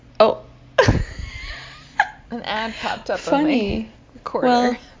an ad popped up Funny. on my recorder.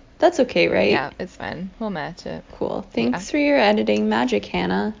 Well, that's okay, right? Yeah, it's fine. We'll match it. Cool. Thanks for your editing magic,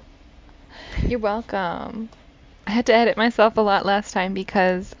 Hannah. You're welcome. I had to edit myself a lot last time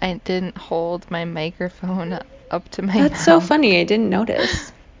because I didn't hold my microphone up to my mouth. That's so funny. I didn't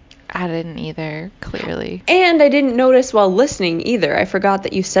notice. I didn't either, clearly. And I didn't notice while listening either. I forgot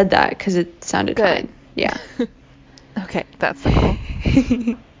that you said that because it sounded Good. fine. Yeah. Okay, that's the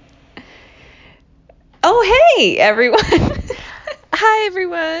goal. Oh, hey, everyone. Hi,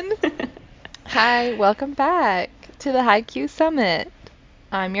 everyone. Hi, welcome back to the Haiku Summit.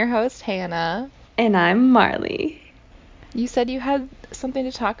 I'm your host, Hannah. And I'm Marley. You said you had something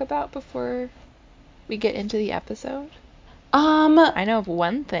to talk about before we get into the episode? I know of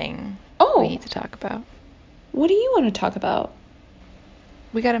one thing we need to talk about. What do you want to talk about?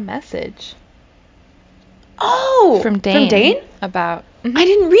 We got a message. Oh! From Dane? About... I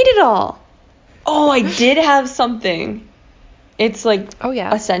didn't read it all. Oh, I did have something. It's like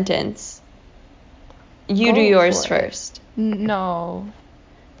a sentence. You do yours first. No.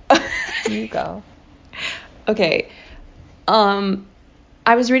 You go. Okay.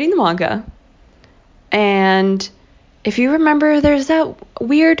 I was reading the manga, and if you remember, there's that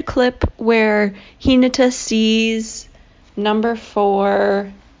weird clip where Hinata sees number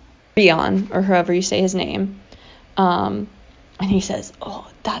 4, Rion, or however you say his name, and he says, "Oh,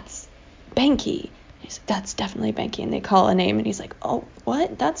 that's Benkei." He's like, "That's definitely Benkei," and they call a name, and he's like, "Oh,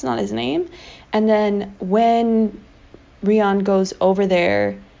 what? That's not his name." And then when Rion goes over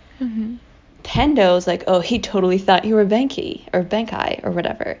there, Tendou's like, "Oh, he totally thought you were Benkei or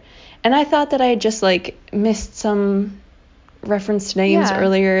whatever." And I thought that I had just like missed some reference to names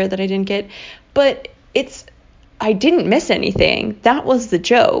earlier that I didn't get, but I didn't miss anything. That was the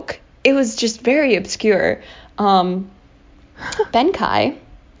joke. It was just very obscure. Benkei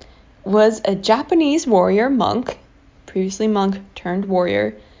was a Japanese warrior monk, previously monk turned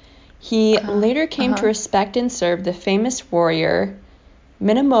warrior. He later came to respect and serve the famous warrior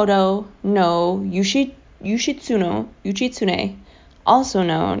Minamoto no Yoshitsune, also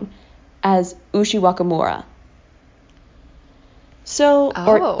known as Ushiwakamura.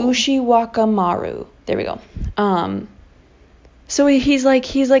 Or Ushiwakamaru. There we go. So he's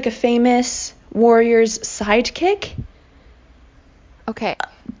like a famous warrior's sidekick. Okay.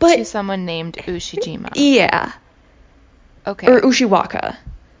 But to someone named Ushijima. Yeah. Okay. Or Ushiwaka.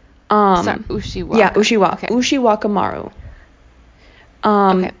 Sorry, Ushiwaka. Yeah, Ushiwaka. Okay. Ushiwakamaru.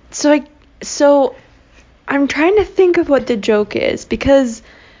 Okay. So I'm trying to think of what the joke is, because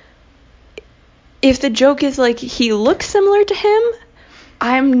if the joke is like he looks similar to him,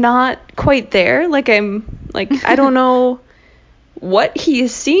 I'm not quite there. I don't know what he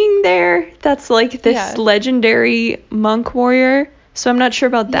is seeing there. That's like this legendary monk warrior. So I'm not sure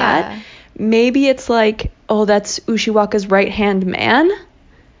about that. Yeah. Maybe it's like, oh, that's Ushiwaka's right-hand man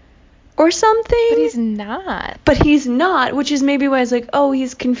or something. But he's not. Which is maybe why I was like, oh,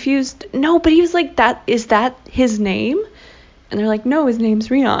 he's confused. No, but he was like, is that his name? And they're like, no, his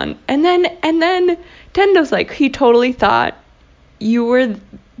name's Rion. And then Tendou's like, he totally thought you were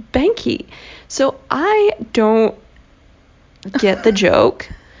Benkei. So I don't get the joke.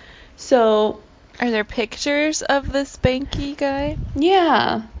 So are there pictures of this Benkei guy?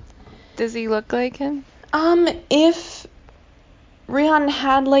 Yeah. Does he look like him? If Rion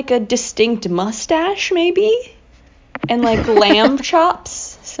had like a distinct mustache, maybe, and like lamb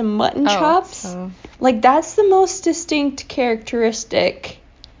chops, some mutton chops, like that's the most distinct characteristic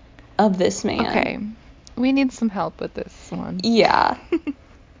of this man. Okay, we need some help with this one. Yeah.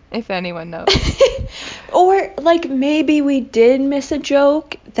 If anyone knows. Or like maybe we did miss a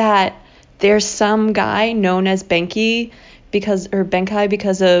joke that there's some guy known as Benkei because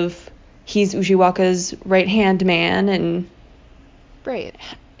of he's Ushiwaka's right-hand man, and right.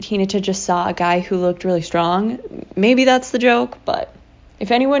 Hinata just saw a guy who looked really strong. Maybe that's the joke, but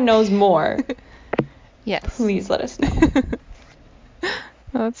if anyone knows more, yes, please let us know. Oh,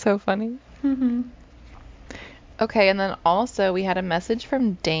 that's so funny. Mm-hmm. Okay, and then also we had a message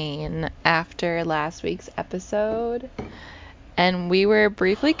from Dane after last week's episode, and we were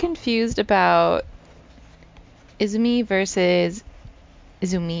briefly confused about Izumi versus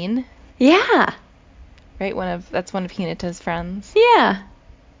Izumin. Yeah. Right, that's one of Hinata's friends. Yeah.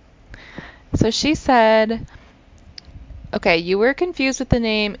 So she said, okay, you were confused with the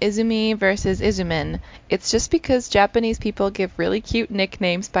name Izumi versus Izumin. It's just because Japanese people give really cute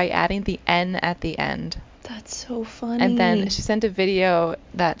nicknames by adding the N at the end. That's so funny. And then she sent a video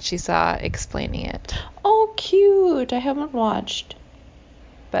that she saw explaining it. Oh, cute. I haven't watched.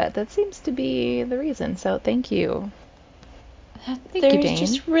 But that seems to be the reason, so thank you. Thank They're you, Dane.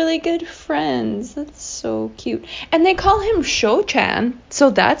 just really good friends. That's so cute. And they call him Sho-chan,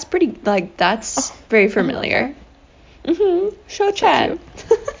 so that's pretty, like, that's very familiar. Mm-hmm. Sho-chan.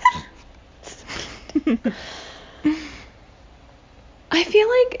 I feel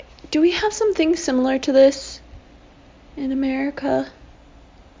like, do we have something similar to this in America?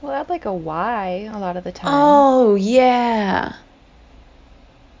 We'll add like a Y a lot of the time. Oh, yeah.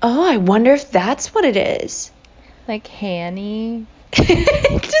 Oh, I wonder if that's what it is. Like Hanny.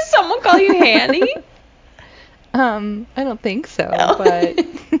 Does someone call you Hanny? I don't think so, No. but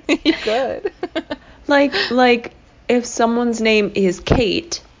you could. Like if someone's name is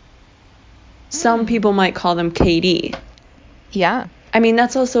Kate, some people might call them Katie. Yeah. I mean,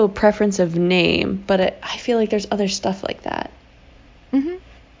 that's also a preference of name, but I feel like there's other stuff like that. Mm-hmm.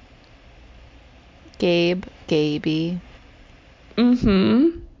 Gabe, Gaby.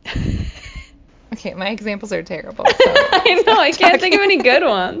 Mm-hmm. Okay, my examples are terrible. So I know, I can't think of any good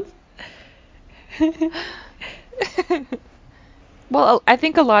ones. Well, I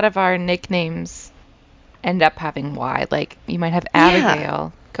think a lot of our nicknames end up having Y. Like, you might have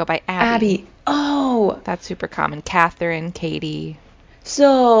Abigail go by Abby. Oh. That's super common. Catherine, Katie.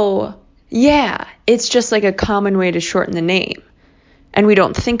 So, yeah, it's just like a common way to shorten the name. And we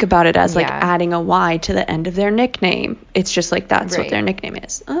don't think about it as like adding a Y to the end of their nickname. It's just like that's what their nickname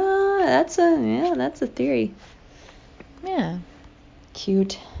is. That's a theory. Yeah.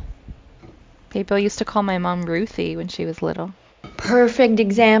 Cute. People used to call my mom Ruthie when she was little. Perfect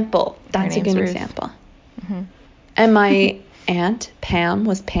example. That's a good Ruth. example. Mm-hmm. And my aunt Pam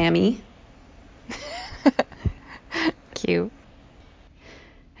was Pammy. Cute.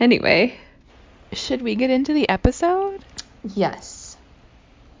 Anyway. Should we get into the episode? Yes.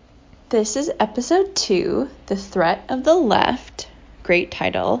 This is episode 2, The Threat of the Left. Great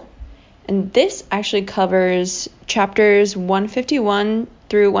title. And this actually covers chapters 151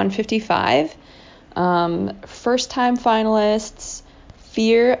 through 155. First-time finalists,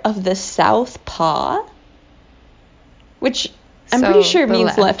 Fear of the South Paw, which I'm pretty sure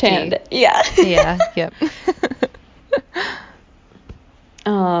means left-handed. Yeah. Yeah, yep.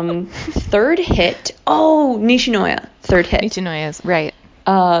 Third hit. Oh, Nishinoya. Third hit. Nishinoya's, right.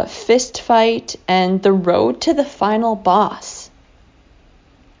 Fist fight and the road to the final boss.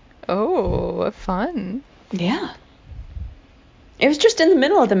 Oh, fun. Yeah. It was just in the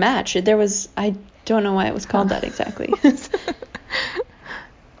middle of the match. I don't know why it was called that exactly.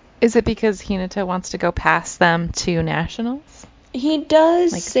 Is it because Hinata wants to go past them to nationals? He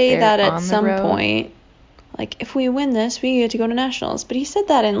does like say that at some road? point. Like, if we win this, we get to go to nationals. But he said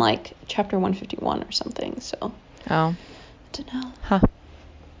that in, like, chapter 151 or something, so. Oh. I don't know. Huh.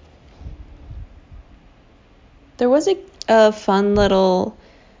 There was a fun little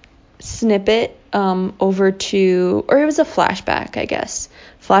snippet over to, or it was a flashback, I guess.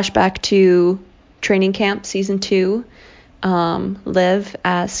 Flashback to training camp season 2. Liv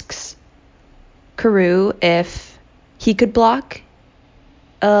asks Karu if he could block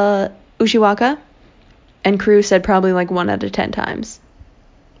Ushiwaka, and Karu said probably like 1 out of 10 times.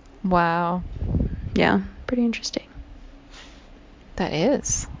 Wow. Yeah, pretty interesting. That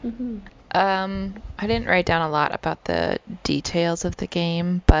is. Mm-hmm. I didn't write down a lot about the details of the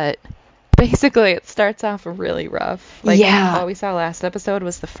game, but basically it starts off really rough. Like, all we saw last episode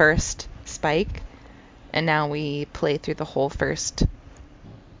was the first spike, and now we play through the whole first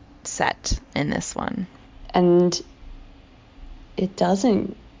set in this one. And it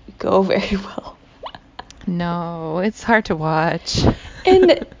doesn't go very well. No, it's hard to watch.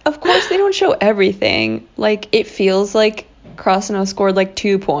 And, of course, they don't show everything. Like, it feels like Karasuno scored, like,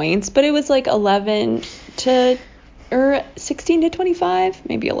 2 points, but it was, like, 16 to 25?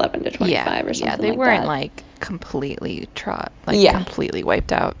 Maybe 11 to 25 or something like that. Yeah, they weren't, like, completely completely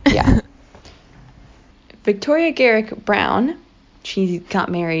wiped out. Yeah. Victoria Garrick Brown, she got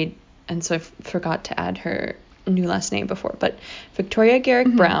married, and so I forgot to add her new last name before, but Victoria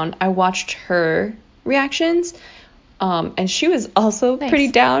Garrick Brown, I watched her reactions, and she was also pretty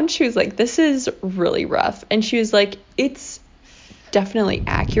down. She was like, this is really rough, and she was like, it's definitely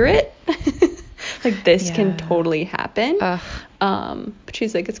accurate. Like, this can totally happen. But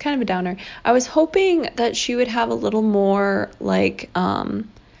she's like, it's kind of a downer. I was hoping that she would have a little more, like,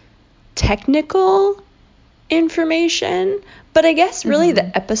 technical information, but I guess really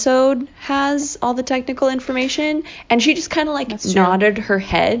the episode has all the technical information, and she just kind of like nodded her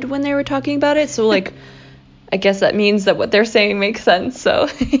head when they were talking about it, so like I guess that means that what they're saying makes sense. So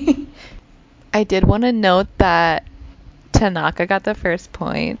I did want to note that Tanaka got the first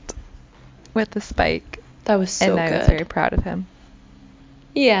point with the spike. That was so good. And I was very proud of him.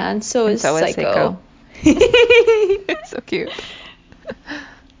 Yeah, and so is Psycho. It's so cute.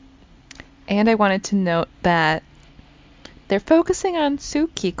 And I wanted to note that they're focusing on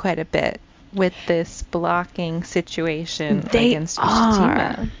Suki quite a bit with this blocking situation They against are.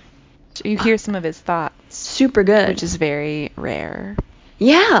 Ushijima. You hear some of his thoughts. Super good. Which is very rare.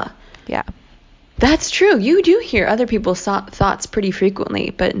 Yeah. Yeah. That's true. You do hear other people's thoughts pretty frequently,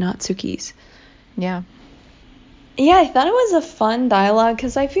 but not Suki's. Yeah. Yeah, I thought it was a fun dialogue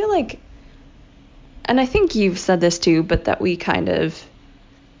because I feel like, and I think you've said this too, but that we kind of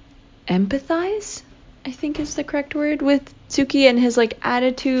empathize, I think is the correct word, with Suki and his like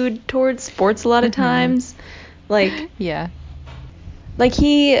attitude towards sports a lot of times. Like, yeah. Like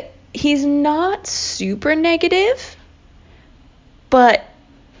he's not super negative, but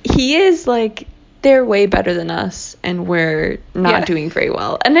he is like, they're way better than us and we're not doing very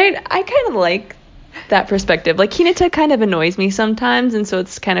well. And I kind of like that perspective. Like Hinata kind of annoys me sometimes, and so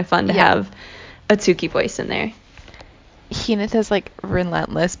it's kind of fun to have a Tsuki voice in there. Hinata's like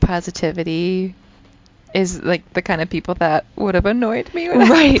relentless positivity is like the kind of people that would have annoyed me when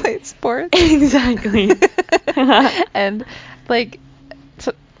I played sports. Exactly. And like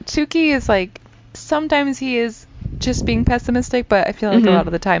Tsuki is like, sometimes he is just being pessimistic, but I feel like a lot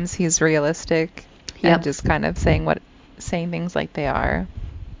of the times he's realistic and just kind of saying things like they are.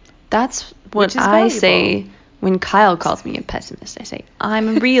 That's what I say when Kyle calls me a pessimist. I say,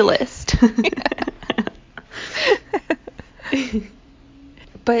 I'm a realist.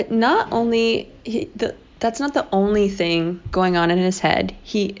 But not only, that's not the only thing going on in his head.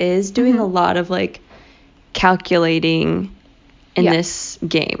 He is doing a lot of like calculating in this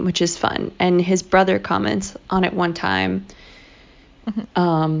game, which is fun. And his brother comments on it one time.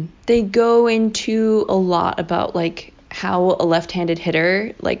 They go into a lot about like how a left-handed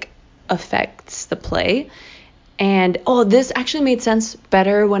hitter like affects the play. And this actually made sense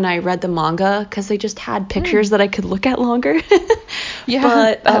better when I read the manga because they just had pictures that I could look at longer.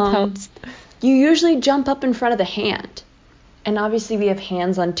 But that helps. You usually jump up in front of the hand, and obviously we have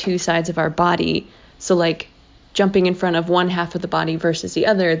hands on two sides of our body, so like jumping in front of one half of the body versus the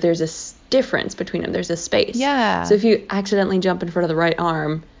other, there's a difference between them. There's a space. Yeah. So if you accidentally jump in front of the right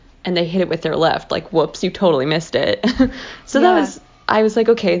arm and they hit it with their left, like whoops, you totally missed it. So I was like,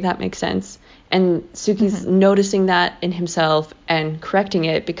 okay, that makes sense. And Suki's noticing that in himself and correcting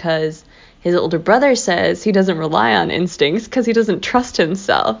it because his older brother says he doesn't rely on instincts because he doesn't trust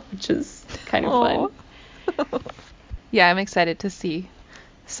himself, which is kind of fun. Yeah, I'm excited to see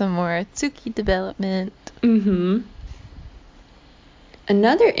some more Tsuki development. Another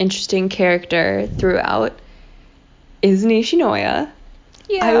interesting character throughout is Nishinoya.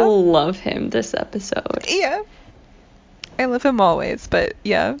 Yeah. I love him this episode. Yeah. I love him always, but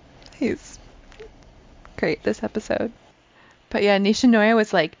yeah, he's great this episode. But yeah, Nishinoya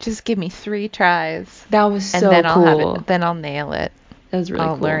was like, just give me 3 tries. That was so and then cool. I'll have it. Then I'll nail it. That was really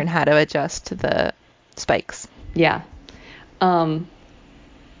cool. I'll learn how to adjust to the spikes. Yeah.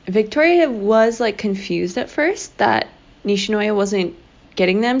 Victoria was like confused at first that Nishinoya wasn't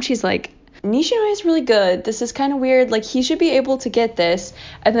getting them. She's like, Nishinoya is really good. This is kind of weird. Like, he should be able to get this.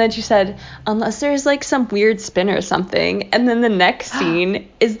 And then she said, unless there's like some weird spin or something. And then the next scene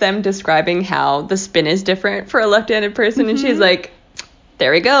is them describing how the spin is different for a left-handed person. And she's like,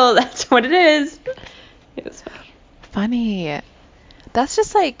 there we go. That's what it is. It was funny. That's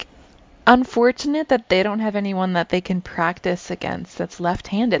just like unfortunate that they don't have anyone that they can practice against that's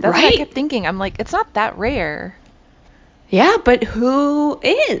left-handed. That's what I kept thinking. I'm like, it's not that rare. Yeah, but who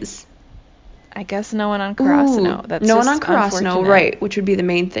is? I guess no one on Karasuno. That's no one on Karasuno, right, which would be the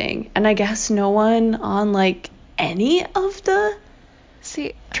main thing. And I guess no one on like any of the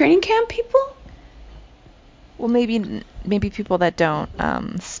training camp people? Well, maybe people that don't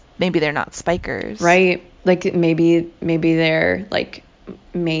maybe they're not spikers. Right. Like maybe they're like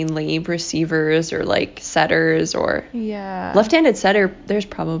mainly receivers or like setters or left-handed setter. There's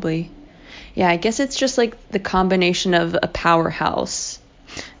probably I guess it's just like the combination of a powerhouse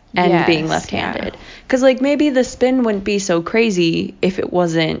and being left-handed. Because like maybe the spin wouldn't be so crazy if it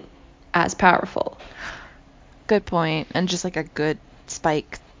wasn't as powerful. Good point. And just like a good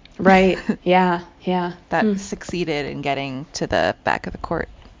spike. Right. Yeah. That succeeded in getting to the back of the court.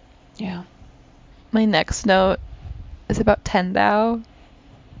 Yeah. My next note is about Tendou.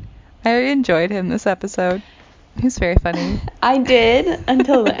 I enjoyed him this episode. He's very funny. I did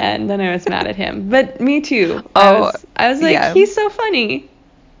until the end, then I was mad at him. But me too. I was like, he's so funny.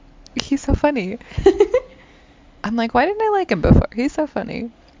 He's so funny. I'm like, why didn't I like him before? He's so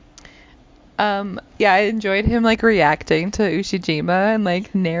funny. I enjoyed him like reacting to Ushijima and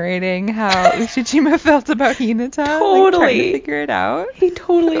like narrating how Ushijima felt about Hinata. Totally. Like, trying to figure it out. He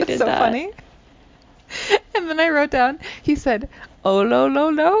totally did so that. Funny. And then I wrote down, he said, oh lo lo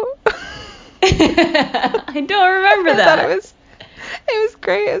lo. I don't remember I that. thought it was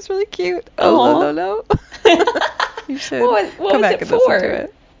great. It was really cute. Oh lo lo lo. You should What come was back it and listen for? to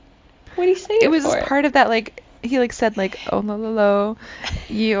it. What did he say It it was for? just part of that, like, he, like, said, like, oh, lo, lo, lo,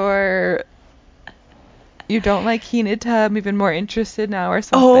 you don't like Hinata, I'm even more interested now, or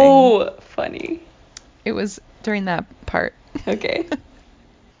something. Oh, funny. It was during that part. Okay.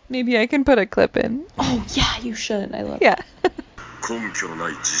 Maybe I can put a clip in. Oh, yeah, you should. I love Yeah. 根拠のな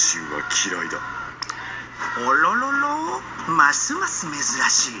い自信は嫌いだ。おろろろ、ますます珍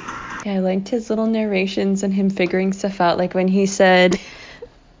しい。 Yeah, I liked his little narrations and him figuring stuff out. Like when he said,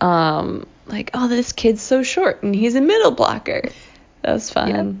 like, oh, this kid's so short and he's a middle blocker. That was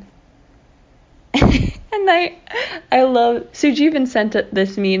fun. Yep. And I love, Suji even sent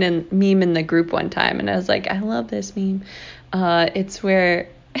this meme in the group one time, and I was like, I love this meme. It's where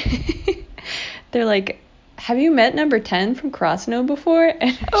they're like, have you met number 10 from Karasuno before?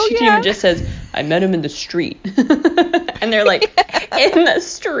 And Shijima just says, I met him in the street. And they're like, in the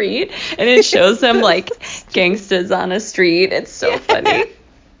street? And it shows them like gangsters on a street. It's so funny.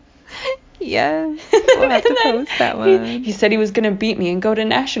 Yes. We'll have to post that one. He said he was going to beat me and go to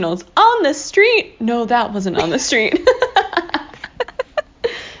nationals on the street. No, that wasn't on the street.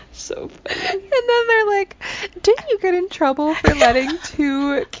 So funny. And then they're like, didn't you get in trouble for letting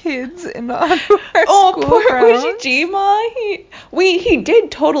 2 kids onto our school poor grounds? Ushijima. He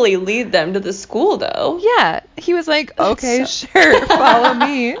did totally lead them to the school, though. Yeah. He was like, okay, sure, follow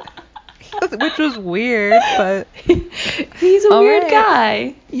me. Which was weird, but... He's a weird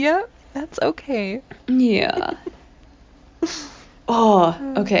guy. Yep, that's okay. Yeah.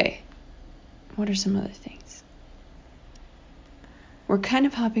 Oh, okay. What are some other things? We're kind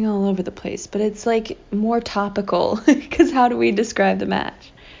of hopping all over the place, but it's like more topical, because how do we describe the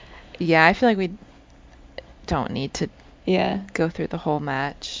match? Yeah, I feel like we don't need to Yeah. go through the whole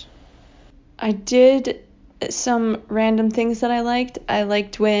match. I did some random things that I liked. I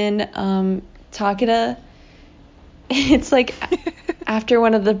liked when Takeda, it's like after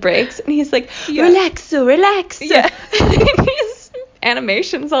one of the breaks, and he's like, relax. Yeah. His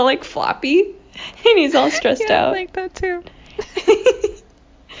animation's all like floppy, and he's all stressed out. I like that too.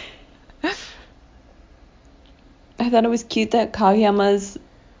 I thought it was cute that Kageyama's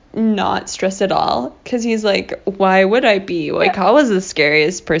not stressed at all, because he's like, why would I be? Oikawa's the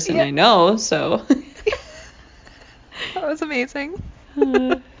scariest person I know, so. That was amazing.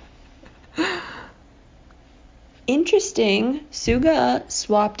 Interesting. Suga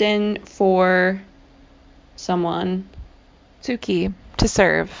swapped in for someone. Tsuki to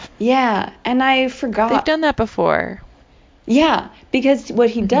serve. Yeah, and I forgot. They've done that before. Yeah, because what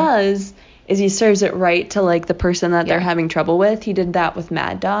he does is he serves it right to like the person that they're having trouble with. He did that with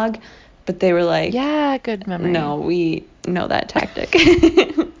Mad Dog, but they were like, yeah, good memory. No, we know that tactic.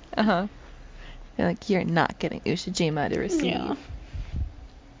 Uh-huh. They're like, you're not getting Ushijima to receive. Yeah.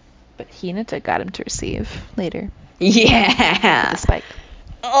 But Hinata got him to receive later. Yeah. The spike.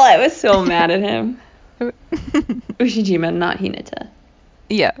 Oh, I was so mad at him. Ushijima, not Hinata.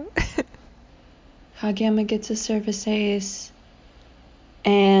 Yeah. Kageyama gets a service ace.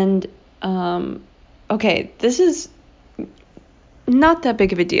 And, okay, this is not that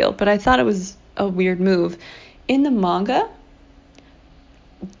big of a deal, but I thought it was a weird move. In the manga,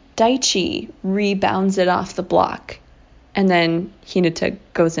 Daichi rebounds it off the block, and then Hinata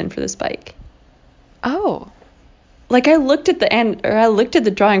goes in for the spike. Oh. Like, I looked at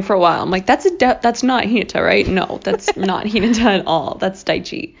the drawing for a while. I'm like, that's not Hinata, right? No, that's not Hinata at all. That's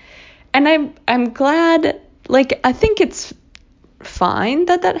Daichi. And I'm glad, like, I think it's fine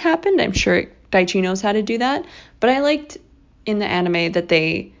that happened. I'm sure Daichi knows how to do that. But I liked in the anime that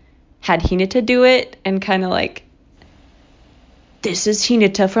they had Hinata do it and kind of like, this is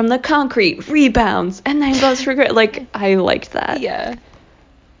Hinata from the concrete, rebounds, and then goes for grit. Like, I liked that. Yeah.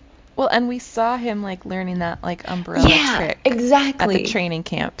 Well, and we saw him, like, learning that, like, umbrella trick. Exactly. At the training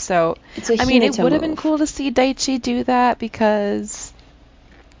camp. So, it's a I mean, it Hinata would have been move. cool to see Daichi do that because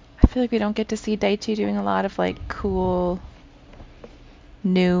I feel like we don't get to see Daichi doing a lot of, like, cool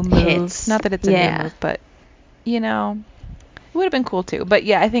new moves. Hits. Not that it's a new move, but, you know, it would have been cool too. But,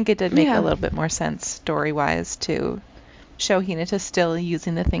 yeah, I think it did make a little bit more sense story-wise to show Hinata still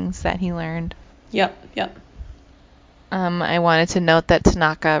using the things that he learned. Yep. I wanted to note that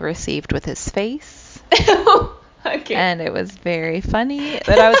Tanaka received with his face. Okay. And it was very funny.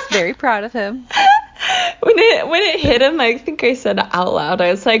 But I was very proud of him. When it hit him, I think I said out loud,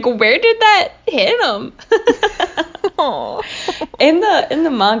 I was like, where did that hit him? In the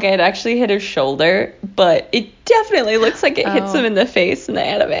manga, it actually hit his shoulder, but it definitely looks like it hits him in the face in the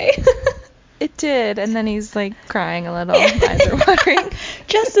anime. It did, and then he's like crying a little, eyes are watering.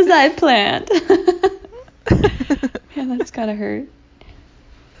 Just as I planned. Yeah, that's gotta hurt.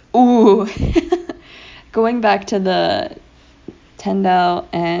 Ooh. Going back to the Tendou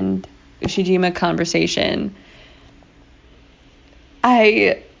and Ushijima conversation,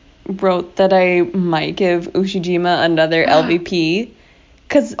 I wrote that I might give Ushijima another LVP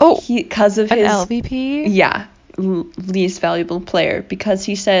because of his LVP. Yeah, least valuable player, because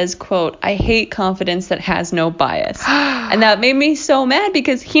he says, quote, "I hate confidence that has no bias," and that made me so mad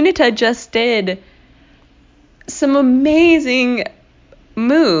because Hinata just did some amazing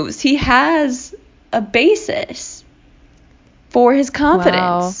moves. He has a basis for his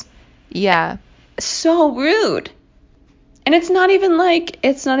confidence. Wow. Yeah. So rude. And it's not even like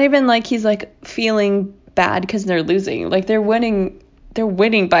he's like feeling bad because they're losing. Like they're winning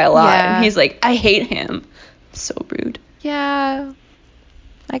by a lot. Yeah. And he's like, I hate him. So rude. Yeah.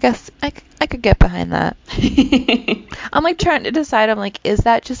 I guess I could get behind that. I'm like trying to decide. I'm like, is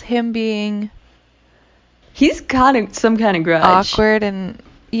that just him being He's got some kind of grudge. awkward and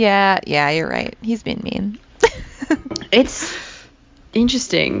yeah, you're right. He's being mean. It's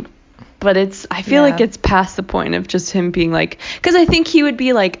interesting, but I feel like it's past the point of just him being like, because I think he would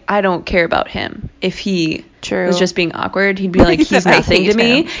be like, I don't care about him if he was just being awkward. He'd be like, he's nothing to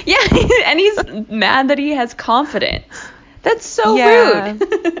me. Yeah, and he's mad that he has confidence. That's so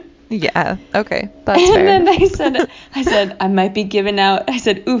rude. Yeah, okay, that's and fair. And then I said, I might be giving out, I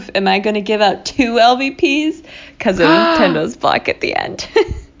said, oof, am I going to give out 2 LVPs? Because of Tendou's block at the end.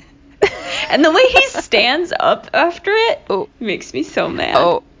 And the way he stands up after it makes me so mad.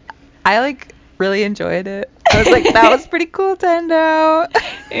 Oh, I like really enjoyed it. I was like, that was pretty cool, Tendou.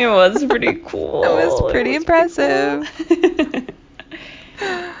 It was pretty cool. It was pretty impressive.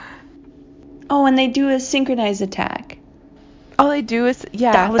 Oh, and they do a synchronized attack. All they do is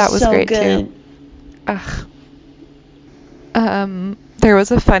that was so great good. Too. There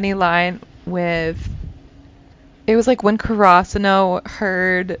was a funny line with, it was like when Karasuno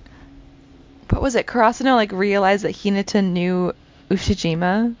heard, what was it? Karasuno like realized that Hinata knew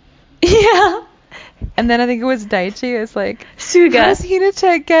Ushijima. Yeah. And then I think it was Daichi. It was like, Suga. How does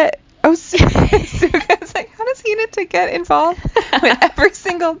Hinata get? Oh, Suga. It's like, how does Hinata get involved with every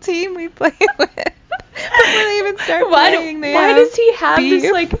single team we play with? Before they even start playing, why does he have this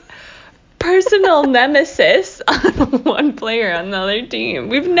like personal nemesis on one player on the other team?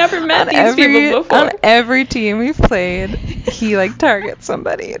 We've never met these people before. On every team we've played, he like targets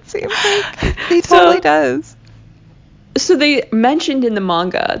somebody. It seems like he totally does. So they mentioned in the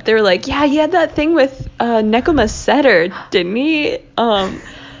manga, they were like, yeah, he had that thing with Nekoma Setter, didn't he?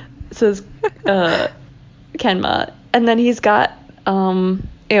 Says Kenma. And then he's got Aone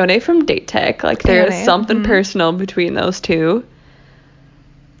from Date Tech. Like there's something personal between those two.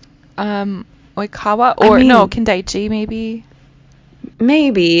 Oikawa or Kendaichi maybe.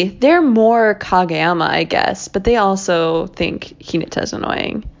 Maybe. They're more Kageyama, I guess, but they also think Hinata's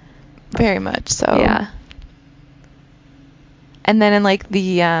annoying. Very much so. Yeah. And then in like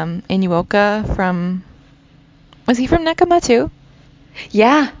the Inuoka from, was he from Nekoma too?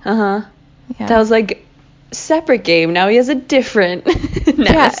 Yeah. Yeah. That was like separate game. Now he has a different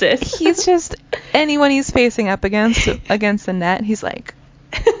nemesis. Yeah, he's just anyone he's facing up against the net, he's like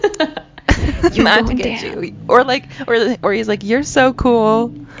you're not going to get down. you. Or he's like, you're so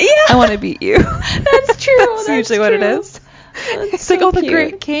cool. Yeah. I want to beat you. That's true. That's usually what it is. It's so like, oh, the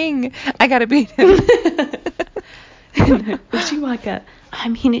great king. I gotta beat him. Ushiwaka,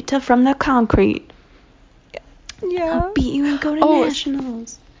 I'm Hinata from the concrete. Yeah. I'll beat you and go to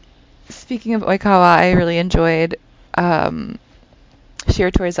nationals. Speaking of Oikawa, I really enjoyed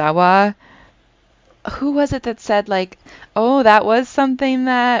Shiritorizawa. Who was it that said like, oh, that was something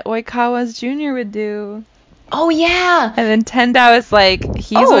that Oikawa's junior would do? Oh yeah. And then Tendou is like,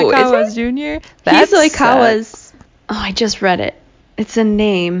 he's Oikawa's junior? He's Oikawa's. Oh, I just read it. It's a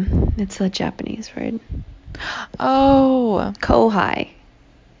name. It's a Japanese word. Oh. Kohai.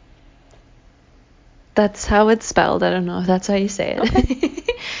 That's how it's spelled. I don't know if that's how you say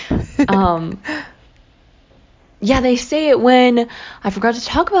it. Okay. Yeah, they say it when, I forgot to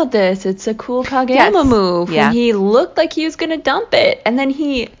talk about this, it's a cool Kageyama move. Yeah. When he looked like he was going to dump it. And then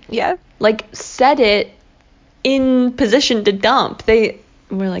he, like, set it in position to dump. They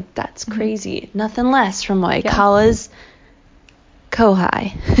were like, that's crazy. Nothing less from Oikawa's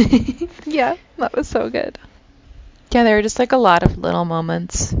Kohai. Yeah, that was so good. Yeah, there were just like a lot of little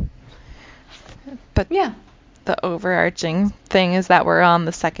moments. But yeah, the overarching thing is that we're on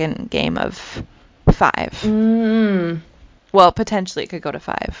the second game of 5. Well, potentially it could go to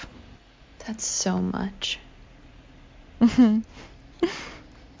 5. That's so much.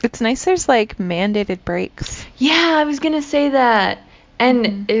 It's nice there's, like, mandated breaks. Yeah, I was gonna say that.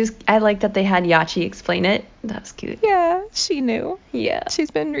 And Mhm. I like that they had Yachi explain it. That was cute. Yeah, she knew. Yeah. She's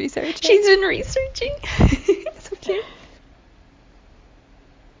been researching. She's been researching. So cute.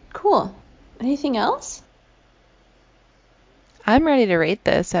 Cool. Anything else? I'm ready to rate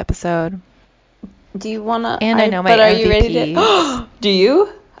this episode. Do you wanna? And I know my But are you ready to? MVPs. Do you?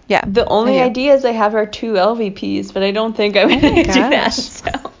 Yeah. The only I do. ideas I have are 2 LVPs, but I don't think I'm Oh gonna my do that. gosh.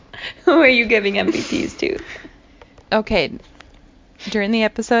 So, who are you giving MVPs to? Okay. During the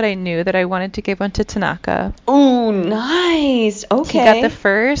episode, I knew that I wanted to give one to Tanaka. Oh, nice. Okay. He got the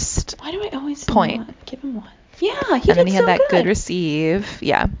first Why do I always point. not give him one? Yeah, he And did then he had so that good good. receive.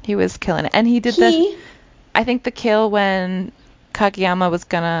 Yeah, he was killing it. And he did I think the kill when Kageyama was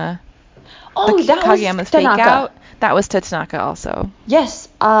gonna... Oh, that was Kageyama's fake Tanaka. out. That was to Tanaka also. Yes.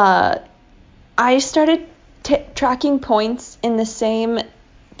 I started tracking points in the same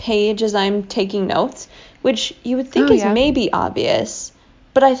page as I'm taking notes, which you would think is maybe obvious,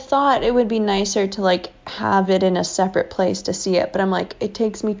 but I thought it would be nicer to like have it in a separate place to see it, but I'm like, it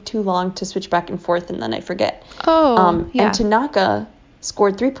takes me too long to switch back and forth and then I forget. Yeah. And Tanaka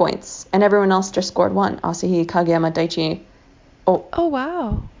scored 3 points and everyone else just scored 1. Asahi, Kageyama, Daichi. Oh,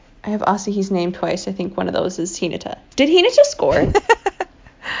 wow. I have Asahi's name twice. I think one of those is Hinata. Did Hinata score?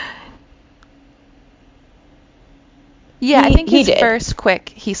 Yeah, I think he his did. first quick,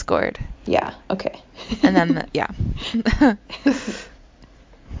 he scored. Yeah, okay. And then, yeah.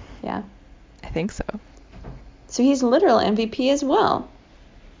 Yeah. I think so. So he's literal MVP as well.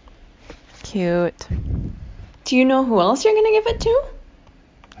 Cute. Do you know who else you're going to give it to?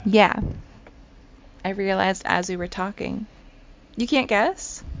 Yeah. I realized as we were talking. You can't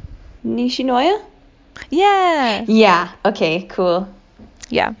guess? Nishinoya? Yeah. Yeah, okay, cool.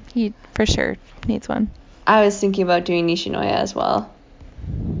 Yeah, he for sure needs one. I was thinking about doing Nishinoya as well.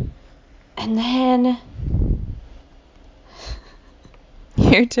 And then...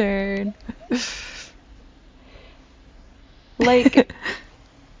 Your turn. Like,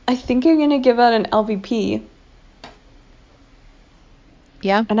 I think you're going to give out an LVP.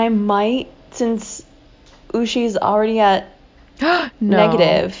 Yeah. And I might, since Ushi's already at No.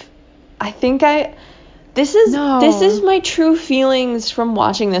 negative. I think this is my true feelings from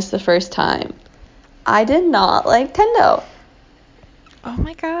watching this the first time. I did not like Tendou. Oh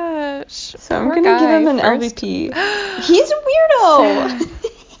my gosh. So I'm going to give him an LVP. He's a weirdo.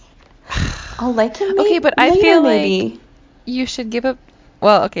 I'll like him okay, but later, I feel maybe. like you should give up.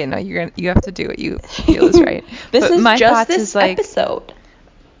 Well, okay, no, you have to do what you feel is right. This but is my just thoughts this is like, episode.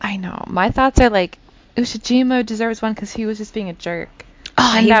 I know. My thoughts are like, Ushijima deserves one because he was just being a jerk.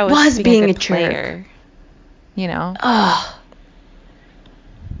 Oh, And he was being a player. jerk. You know? Oh.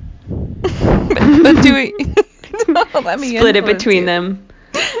 but do it. Let me split it influence between you. them.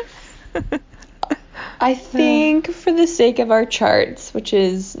 I think for the sake of our charts, which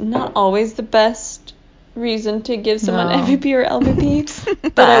is not always the best reason to give someone MVP or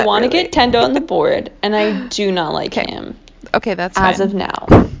LVP, but I want to get Tendou on the board, and I do not like him. Okay, that's as fine. of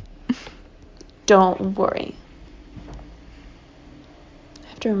now. Don't worry. I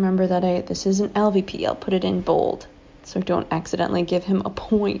have to remember that this is an LVP. I'll put it in bold, so I don't accidentally give him a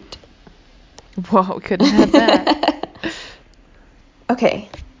point. Whoa, couldn't have that. Okay.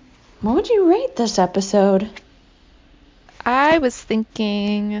 What would you rate this episode? I was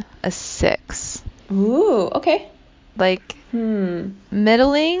thinking a 6. Ooh, okay. Like,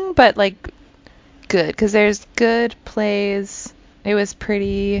 middling, but, like, good. Because there's good plays. It was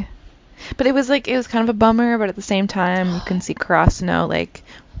pretty... But it was, like, it was kind of a bummer, but at the same time, you can see Karasuno, like,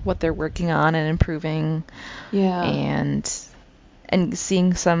 what they're working on and improving. Yeah. And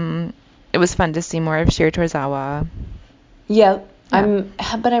seeing some... It was fun to see more of Shiritorizawa. Yeah. I'm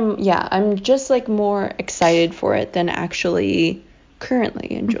just like more excited for it than actually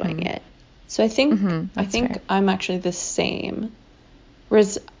currently enjoying it. So I think I'm actually the same.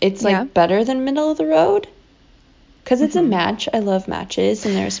 Whereas it's like better than middle of the road because it's a match. I love matches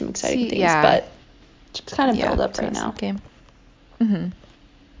and there's some exciting things, but just kind of build up right now. Game.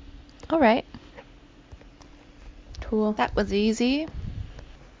 All right. Cool. That was easy.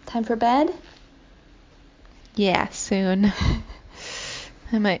 Time for bed? Yeah, soon.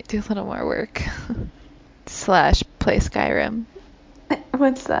 I might do a little more work. / play Skyrim.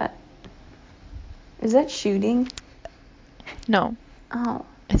 What's that? Is that shooting? No. Oh.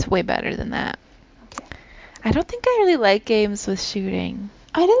 It's way better than that. Okay. I don't think I really like games with shooting.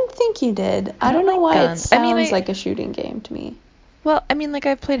 I didn't think you did. I don't know like why guns. it sounds like a shooting game to me. Well, I mean, like,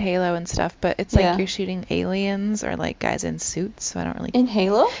 I've played Halo and stuff, but it's like you're shooting aliens or, like, guys in suits, so I don't really... In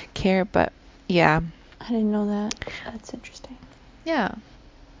Halo? ...care, but, yeah. I didn't know that. That's interesting. Yeah.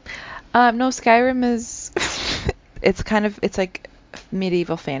 No, Skyrim is it's like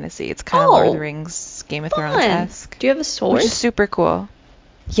medieval fantasy. It's kind of Lord of the Rings, Game of Thrones-esque. Do you have a sword? Which is super cool.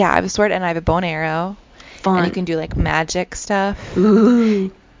 Yeah, I have a sword and I have a bow and arrow. Fun. And you can do like magic stuff.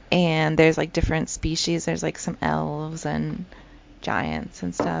 Ooh. And there's like different species. There's like some elves and giants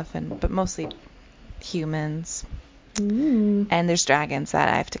and stuff, but mostly humans. Mm. And there's dragons that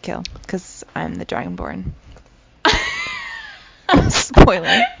I have to kill because I'm the Dragonborn.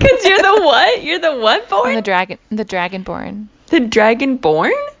 Spoiler. Because you're the what? You're the what born? I'm the Dragonborn. The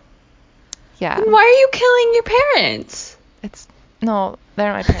Dragonborn? Yeah. And why are you killing your parents? No,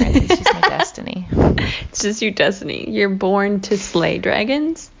 they're not my parents. It's just my destiny. It's just your destiny. You're born to slay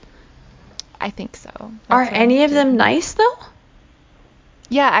dragons? I think so. Are any of them nice, though?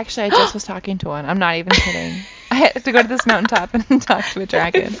 Yeah, actually, I just was talking to one. I'm not even kidding. I had to go to this mountaintop and talk to a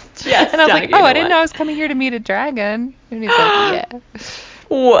dragon. And I was like, I didn't know I was coming here to meet a dragon. And he's like, yeah.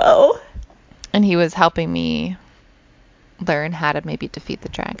 Whoa. And he was helping me learn how to maybe defeat the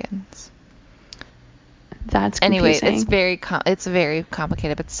dragons. That's anyway, confusing. it's very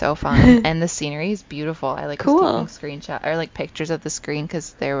complicated, but so fun. And the scenery is beautiful. I was taking screenshots or like pictures of the screen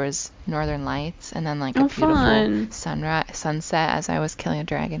because there was northern lights and then like a beautiful sunset as I was killing a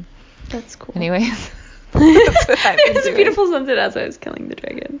dragon. That's cool. Anyways, it's a beautiful sunset as I was killing the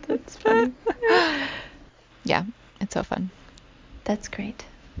dragon. That's funny. Yeah, it's so fun. That's great.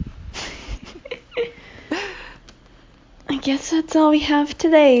 I guess that's all we have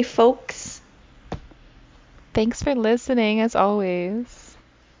today, folks. Thanks for listening, as always.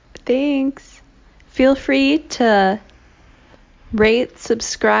 Thanks. Feel free to rate,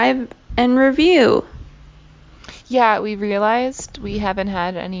 subscribe, and review. Yeah, we realized we haven't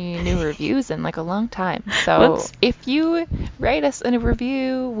had any new reviews in like a long time. So if you write us in a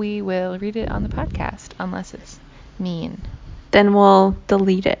review, we will read it on the podcast, unless it's mean. Then we'll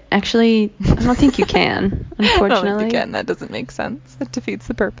delete it. Actually, I don't think you can, unfortunately. I don't think you can. That doesn't make sense. It defeats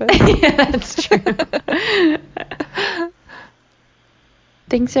the purpose. Yeah, that's true.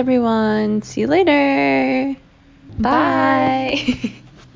 Thanks, everyone. See you later. Bye.